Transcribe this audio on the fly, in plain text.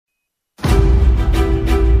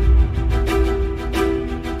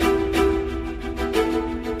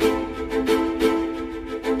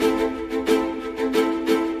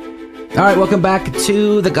All right, welcome back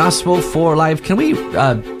to the Gospel for Life. Can we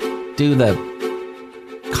do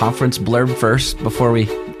the conference blurb first before we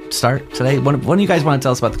start today? When do you guys want to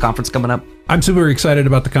tell us about the conference coming up? I'm super excited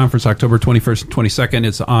about the conference, October 21st and 22nd.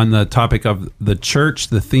 It's on the topic of the church,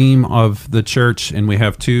 the theme of the church, and we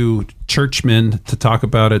have two churchmen to talk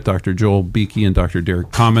about it, Dr. Joel Beeke and Dr.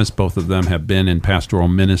 Derek Thomas. Both of them have been in pastoral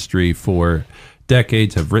ministry for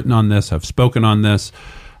decades, have written on this, have spoken on this.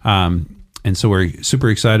 And so we're super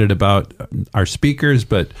excited about our speakers.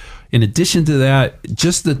 But in addition to that,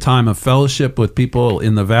 just the time of fellowship with people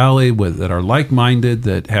in the valley that are like-minded,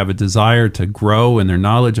 that have a desire to grow in their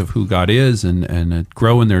knowledge of who God is and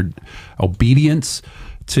grow in their obedience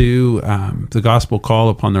to the gospel call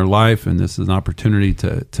upon their life. And this is an opportunity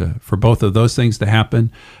for both of those things to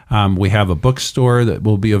happen. We have a bookstore that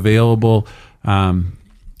will be available.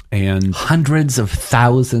 And hundreds of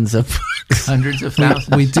thousands of books. Hundreds of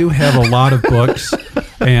thousands. We do have a lot of books.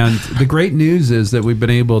 And the great news is that we've been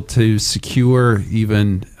able to secure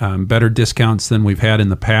even better discounts than we've had in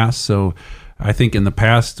the past. So I think in the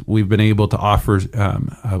past, we've been able to offer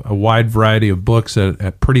a wide variety of books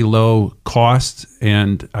at pretty low cost.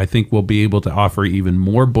 And I think we'll be able to offer even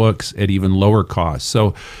more books at even lower cost.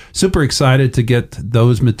 So super excited to get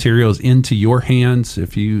those materials into your hands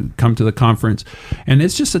if you come to the conference. And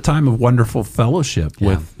it's just a time of wonderful fellowship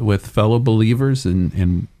with fellow believers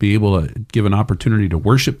and be able to give an opportunity to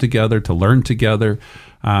worship together, to learn together.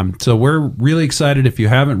 So we're really excited. If you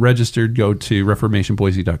haven't registered, go to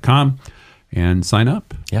reformationboise.com. and sign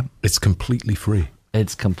up. Yep. It's completely free.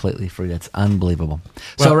 It's completely free. That's unbelievable.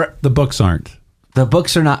 Well, so the books aren't. The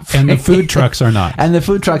books are not free. And the food trucks are not. And the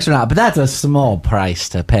food trucks are not. But that's a small price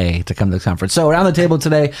to pay to come to the conference. So around the table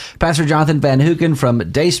today, Pastor Jonathan Van Hoeken from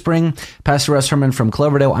Dayspring, Pastor Russ Herman from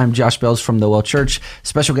Cloverdale. I'm Josh Bells from the Well Church.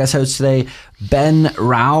 Special guest host today, Ben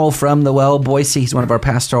Rao from the Well Boise. He's one of our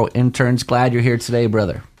pastoral interns. Glad you're here today,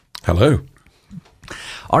 brother. Hello.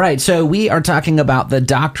 All right, so we are talking about the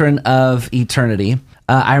doctrine of eternity.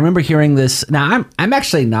 I remember hearing this. Now, I'm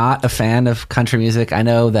actually not a fan of country music. I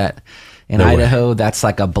know that in Idaho, that's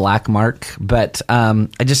like a black mark, but I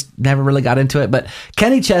just never really got into it. But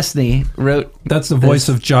Kenny Chesney wrote... That's the voice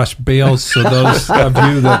of Josh Bales, so those of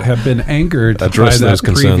you that have been angered address by those that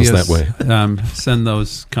concerns previous, that way. Send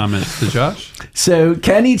those comments to Josh. So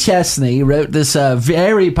Kenny Chesney wrote this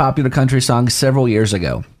very popular country song several years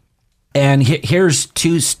ago. And here's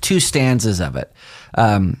two stanzas of it.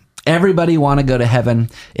 Everybody want to go to heaven.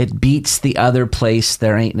 It beats the other place.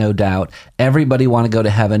 There ain't no doubt. Everybody want to go to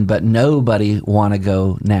heaven, but nobody want to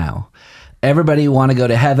go now. Everybody want to go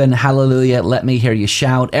to heaven. Hallelujah. Let me hear you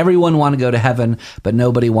shout. Everyone want to go to heaven, but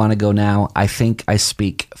nobody want to go now. I think I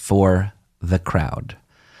speak for the crowd.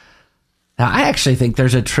 Now, I actually think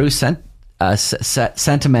there's a true sentiment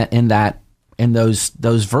in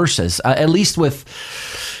those verses, at least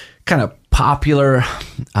with kind of popular,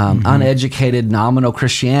 uneducated, nominal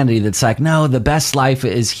Christianity that's like, no, the best life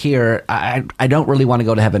is here. I don't really want to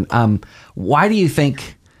go to heaven. Why do you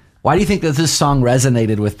think that this song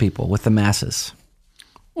resonated with people, with the masses?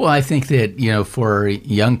 Well, I think that, for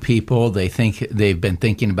young people, they've been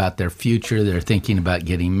thinking about their future. They're thinking about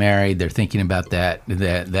getting married. They're thinking about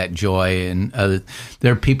that joy. And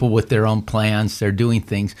there are people with their own plans. They're doing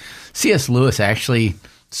things. C.S. Lewis actually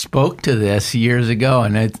spoke to this years ago,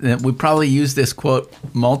 and we probably used this quote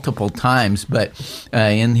multiple times, but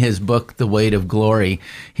in his book, The Weight of Glory,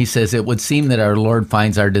 he says, "It would seem that our Lord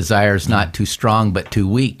finds our desires not too strong, but too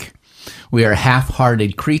weak. We are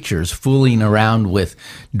half-hearted creatures fooling around with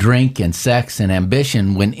drink and sex and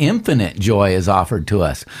ambition when infinite joy is offered to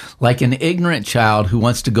us, like an ignorant child who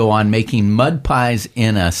wants to go on making mud pies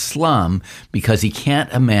in a slum because he can't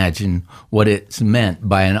imagine what it's meant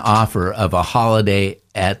by an offer of a holiday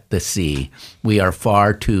at the sea. We are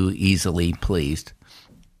far too easily pleased."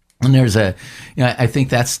 And there's I think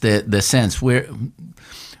that's the sense. We're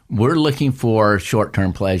looking for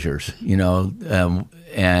short-term pleasures,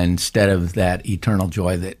 instead of that eternal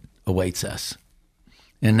joy that awaits us.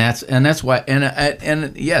 And that's why,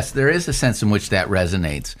 and yes, there is a sense in which that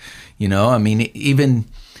resonates.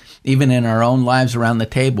 Even in our own lives around the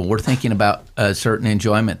table, we're thinking about a certain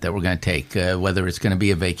enjoyment that we're going to take, whether it's going to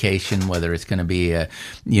be a vacation, whether it's going to be, I'm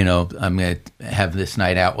going to have this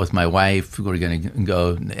night out with my wife. We're going to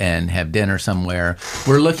go and have dinner somewhere.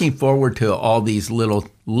 We're looking forward to all these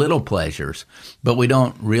little pleasures, but we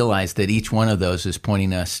don't realize that each one of those is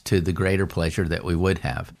pointing us to the greater pleasure that we would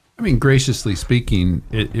have. I mean, graciously speaking,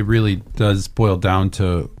 it really does boil down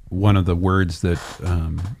to one of the words that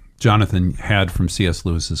Jonathan had from C.S.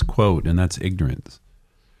 Lewis's quote, and that's ignorance.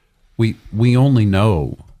 We only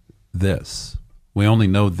know this. We only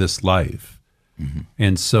know this life. Mm-hmm.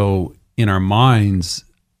 And so in our minds,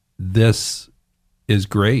 this is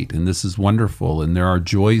great and this is wonderful, and there are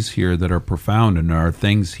joys here that are profound, and there are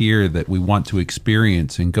things here that we want to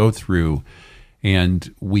experience and go through,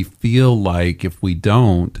 and we feel like if we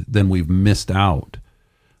don't, then we've missed out,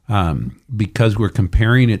 because we're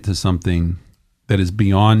comparing it to something that is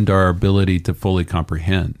beyond our ability to fully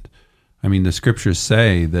comprehend. I mean, the scriptures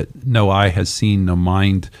say that no eye has seen, no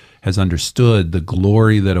mind has understood the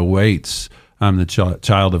glory that awaits the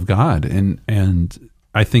child of God, and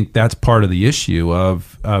I think that's part of the issue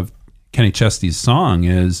of Kenny Chesty's song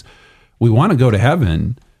is we want to go to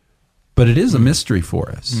heaven, but it is a mystery for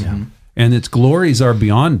us. Yeah. And its glories are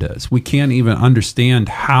beyond us. We can't even understand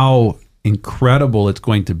how incredible it's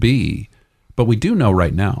going to be, but we do know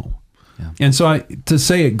right now. Yeah. And so to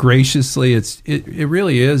say it graciously, it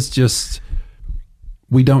really is just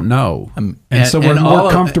we don't know. And so we're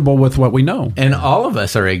more comfortable with what we know. And all of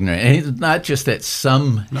us are ignorant. And it's not just that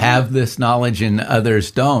some have this knowledge and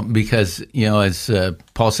others don't, because, as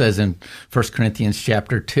Paul says in 1 Corinthians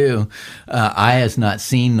chapter 2, eye has not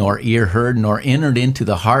seen, nor ear heard, nor entered into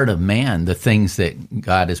the heart of man the things that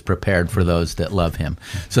God has prepared for those that love him.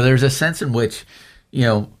 So there's a sense in which,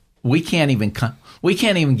 we can't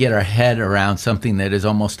even get our head around something that is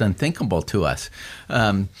almost unthinkable to us.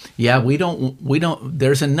 We don't.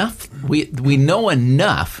 There's enough. We know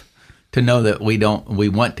enough to know that we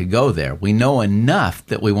want to go there. We know enough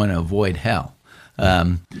that we want to avoid hell.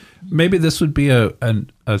 Maybe this would be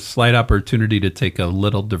a slight opportunity to take a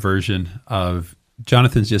little diversion of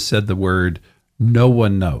Jonathan's just said the word, no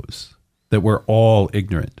one knows, that we're all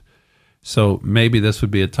ignorant. So maybe this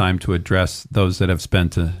would be a time to address those that have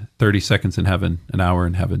spent 30 seconds in heaven, an hour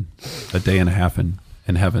in heaven, a day and a half in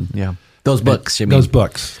heaven. Yeah. Those books, you mean? Those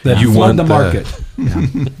books that you flood want the market.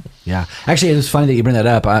 Yeah. Yeah. Actually, it's funny that you bring that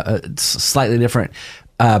up. It's slightly different.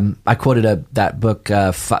 I quoted that book,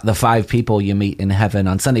 The 5 People You Meet in Heaven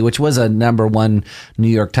on Sunday, which was a #1 New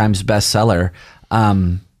York Times bestseller.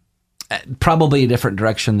 Probably a different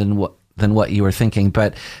direction than what you were thinking,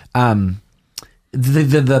 but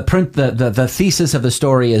the thesis of the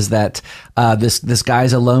story is that this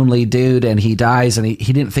guy's a lonely dude and he dies, and he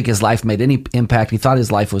didn't think his life made any impact. He thought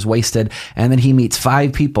his life was wasted, and then he meets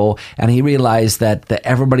 5 people and he realized that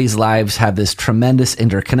everybody's lives have this tremendous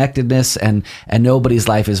interconnectedness, and nobody's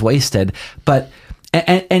life is wasted. But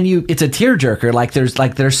it's a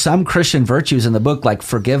tearjerker. There's some Christian virtues in the book, like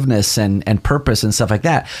forgiveness and purpose and stuff like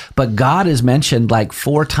that. But God is mentioned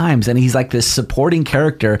 4 times, and he's like this supporting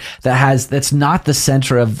character that's not the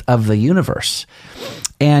center of the universe.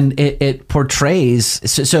 And it portrays,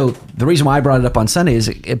 so the reason why I brought it up on Sunday is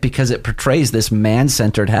because it portrays this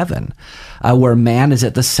man-centered heaven, where man is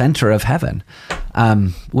at the center of heaven,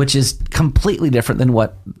 which is completely different than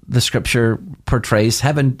what the scripture portrays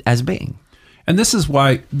heaven as being. And this is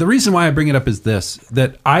why, the reason why I bring it up is this,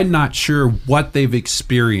 that I'm not sure what they've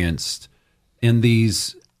experienced in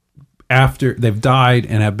these, after they've died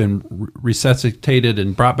and have been resuscitated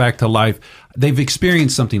and brought back to life. They've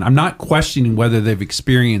experienced something. I'm not questioning whether they've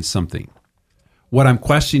experienced something. What I'm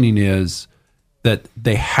questioning is that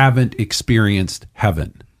they haven't experienced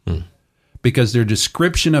heaven. Because their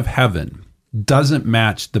description of heaven doesn't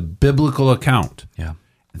match the biblical account. Yeah.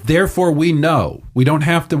 Therefore, we know. We don't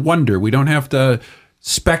have to wonder. We don't have to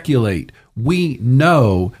speculate. We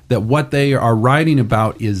know that what they are writing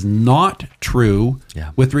about is not true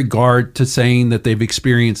with regard to saying that they've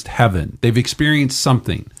experienced heaven. They've experienced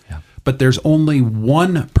something. Yeah. But there's only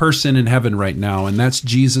one person in heaven right now, and that's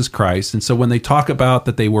Jesus Christ. And so when they talk about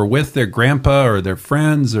that they were with their grandpa or their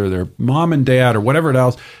friends or their mom and dad or whatever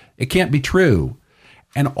else, it can't be true.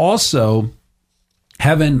 And also,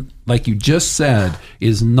 heaven, like you just said,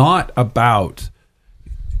 is not about,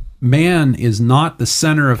 man is not the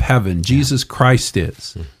center of heaven. Jesus Christ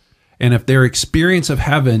is. And if their experience of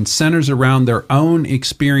heaven centers around their own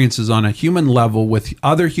experiences on a human level with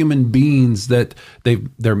other human beings that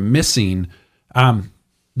they're missing,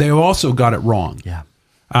 they also got it wrong. Yeah.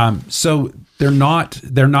 So they're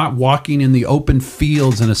not walking in the open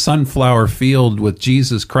fields in a sunflower field with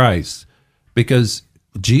Jesus Christ, because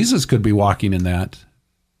Jesus could be walking in that.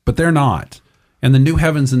 But they're not. And the new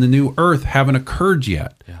heavens and the new earth haven't occurred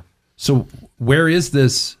yet. Yeah. So where is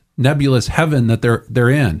this nebulous heaven that they're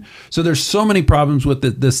in? So there's so many problems with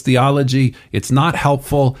this theology. It's not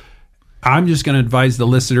helpful. I'm just going to advise the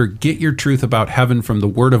listener, get your truth about heaven from the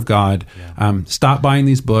Word of God. Yeah. Stop buying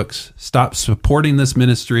these books. Stop supporting this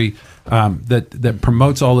ministry that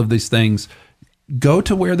promotes all of these things. go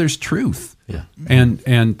to where there's truth. Yeah.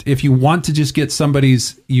 And if you want to just get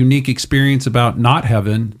somebody's unique experience about not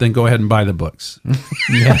heaven, then go ahead and buy the books.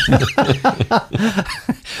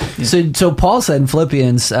 So Paul said in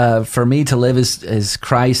Philippians, for me to live is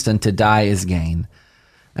Christ and to die is gain.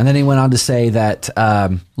 And then he went on to say that,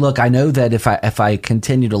 look, I know that if I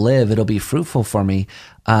continue to live, it'll be fruitful for me.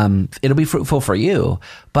 It'll be fruitful for you.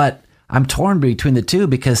 But I'm torn between the two,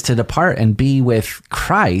 because to depart and be with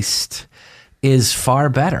Christ is far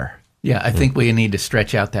better. Yeah, I think we need to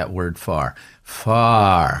stretch out that word far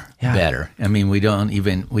better. I mean, we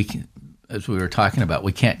can, as we were talking about,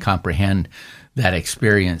 we can't comprehend that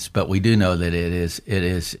experience, but we do know that it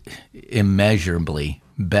is immeasurably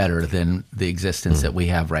better than the existence that we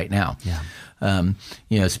have right now.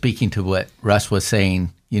 Yeah. Speaking to what Russ was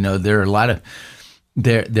saying, there are a lot of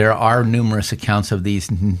there are numerous accounts of these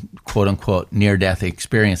quote unquote near-death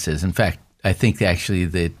experiences. In fact, I think actually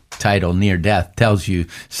the title near death tells you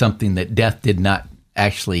something, that death did not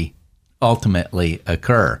actually ultimately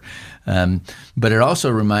occur. But it also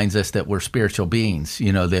reminds us that we're spiritual beings,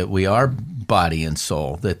 that we are body and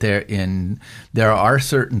soul, that there are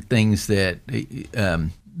certain things that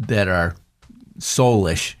are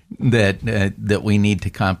soulish that we need to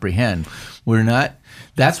comprehend.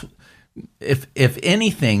 If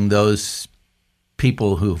anything, those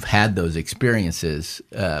people who've had those experiences,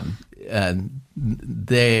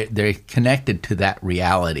 they're connected to that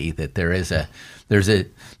reality, that there's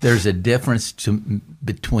a difference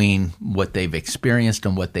between what they've experienced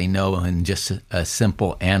and what they know in just a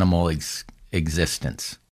simple animal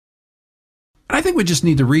existence. I think we just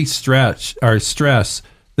need to stress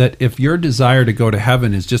that if your desire to go to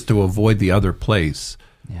heaven is just to avoid the other place,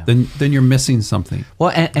 then you're missing something.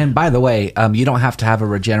 Well, and by the way, you don't have to have a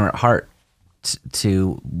regenerate heart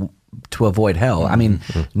to avoid hell. I mean,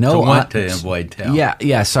 to avoid hell.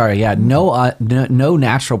 No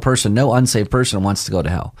natural person, no unsaved person wants to go to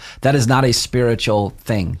hell. That is not a spiritual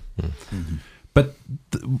thing. Mm-hmm. But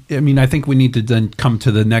I think we need to then come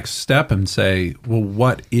to the next step and say, well,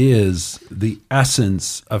 what is the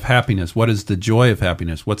essence of happiness? What is the joy of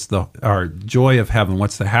happiness? What's our joy of heaven?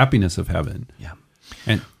 What's the happiness of heaven? Yeah.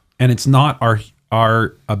 And it's not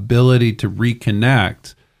our ability to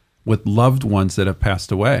reconnect with loved ones that have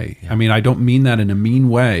passed away. Yeah. I don't mean that in a mean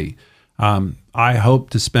way. I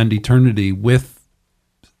hope to spend eternity with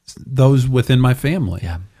those within my family.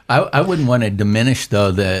 Yeah. I wouldn't want to diminish,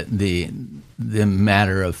 though, the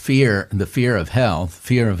matter of fear, the fear of hell,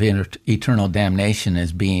 fear of eternal damnation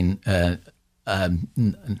as being a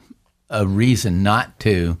reason not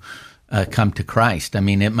to come to Christ. It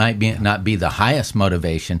might not be the highest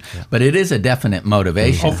motivation, but it is a definite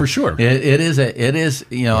motivation. Oh, for sure. It is.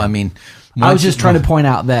 I was just trying to point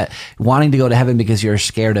out that wanting to go to heaven because you're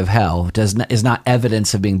scared of hell is not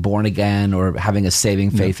evidence of being born again or having a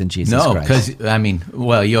saving faith in Jesus Christ. No, because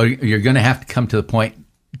you're going to have to come to the point,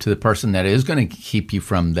 to the person that is going to keep you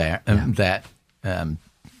from that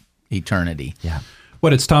eternity. Yeah.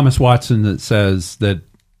 But it's Thomas Watson that says that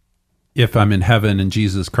if I'm in heaven and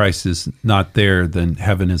Jesus Christ is not there, then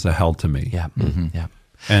heaven is a hell to me. Yeah. Mm-hmm. Yeah.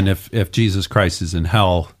 And if Jesus Christ is in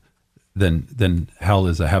hell, then hell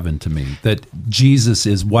is a heaven to me. That Jesus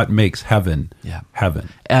is what makes heaven heaven.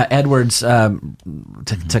 Edwards,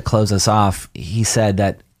 to close us off, he said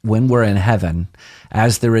that when we're in heaven,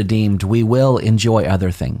 as the redeemed, we will enjoy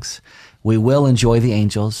other things. We will enjoy the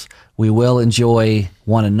angels. We will enjoy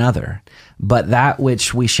one another. But that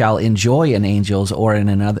which we shall enjoy in angels or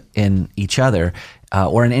in each other,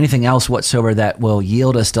 or in anything else whatsoever that will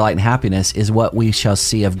yield us delight and happiness, is what we shall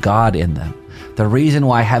see of God in them. The reason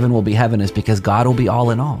why heaven will be heaven is because God will be all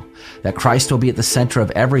in all, that Christ will be at the center of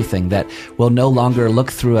everything, that we'll no longer look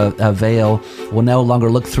through a veil, we'll no longer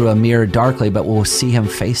look through a mirror darkly, but we'll see him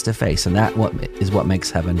face to face, and that is what makes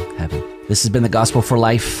heaven heaven. This has been the Gospel for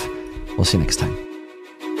Life. We'll see you next time.